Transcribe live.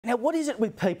Now, what is it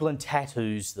with people and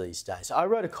tattoos these days? I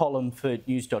wrote a column for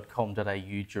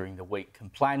news.com.au during the week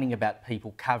complaining about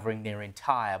people covering their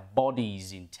entire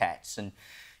bodies in tats, and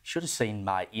you should have seen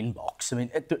my inbox. I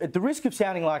mean, at the risk of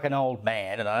sounding like an old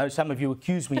man, and I know some of you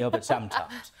accuse me of it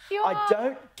sometimes, I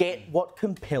don't get what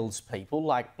compels people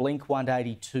like Blink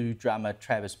 182 drummer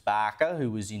Travis Barker,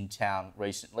 who was in town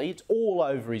recently. It's all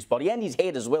over his body and his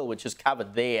head as well, which is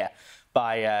covered there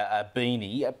by a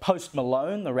beanie. Post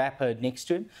Malone, the rapper next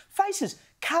to him, faces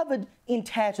covered in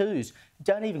tattoos.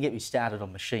 Don't even get me started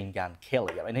on Machine Gun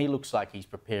Kelly. I mean, he looks like he's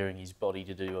preparing his body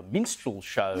to do a minstrel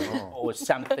show or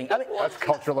something. I mean, that's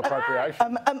cultural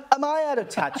appropriation. Am I out of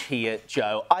touch here,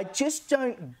 Joe? I just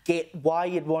don't get why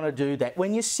you'd want to do that.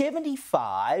 When you're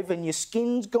 75 and your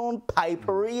skin's gone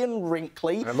papery and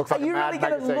wrinkly, and it looks like are you really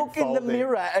going to look in the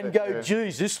mirror and go,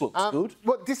 geez, this looks good?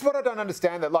 Well, this is what I don't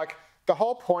understand. That, like, the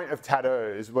whole point of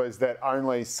tattoos was that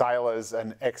only sailors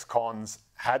and ex-cons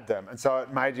had them. And so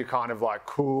it made you kind of like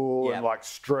cool and like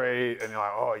street, and you're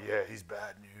like, oh yeah, he's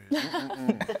bad news.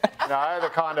 You know, the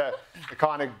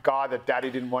kind of guy that daddy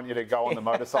didn't want you to go on the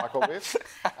motorcycle with.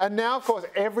 And now, of course,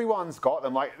 everyone's got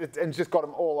them, like, and just got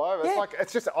them all over. It's like,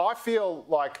 it's just, I feel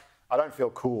like, I don't feel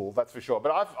cool, that's for sure.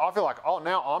 But I feel like, oh,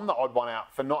 now I'm the odd one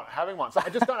out for not having one. So I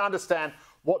just don't understand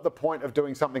what the point of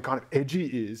doing something kind of edgy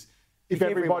is if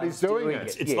everybody's doing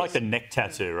it. It's like the neck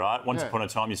tattoo, right? Once upon a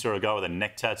time, you saw a guy with a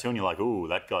neck tattoo and you're like, ooh,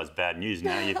 that guy's bad news.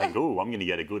 Now you think, ooh, I'm going to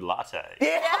get a good latte.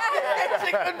 Yeah, that's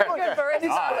a good point.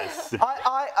 Nice.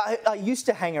 I used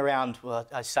to hang around, well,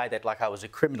 I say that like I was a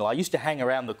criminal. I used to hang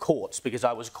around the courts because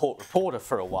I was a court reporter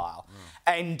for a while.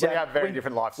 And we have very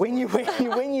different life stories.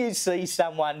 When you see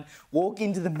someone walk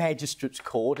into the magistrate's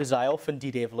court, as I often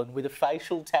did, Evelyn, with a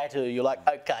facial tattoo, you're like,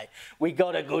 okay, we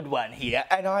got a good one here.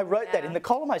 And I wrote that in the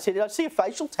column. I said, I see a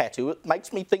facial tattoo, it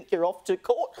makes me think you're off to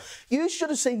court. You should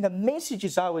have seen the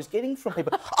messages I was getting from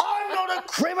people. I'm not a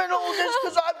criminal just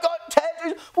because I've got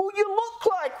tattoos. Well, you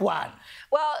look like one.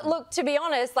 Well, look, to be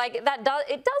honest, like it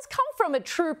does come from a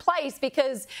true place,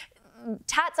 because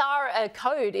tats are a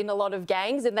code in a lot of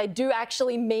gangs and they do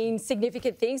actually mean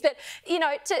significant things. But, you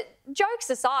know,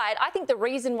 jokes aside, I think the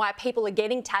reason why people are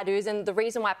getting tattoos and the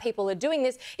reason why people are doing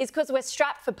this is because we're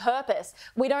strapped for purpose.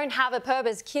 We don't have a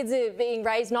purpose. Kids are being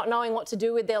raised not knowing what to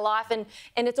do with their life, and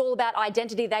it's all about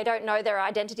identity. They don't know their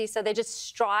identity, so they're just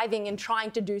striving and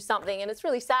trying to do something, and it's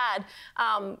really sad.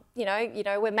 You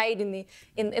know, we're made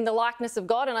in the likeness of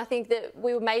God, and I think that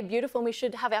we were made beautiful and we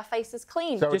should have our faces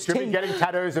clean. So we should be getting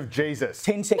tattoos of Jesus.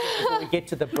 10 seconds before we get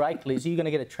to the break, Liz, are you going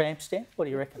to get a tramp stamp? What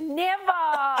do you reckon? Never.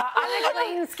 I'm a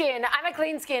clean skin. I'm a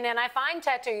clean skin, and I find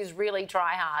tattoos really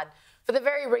try hard for the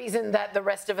very reason that the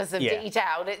rest of us have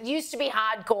detailed. It used to be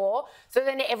hardcore, so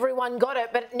then everyone got it,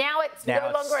 but now it's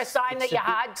no longer a sign that you're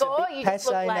hardcore. You just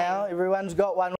look lame. Now everyone's got one.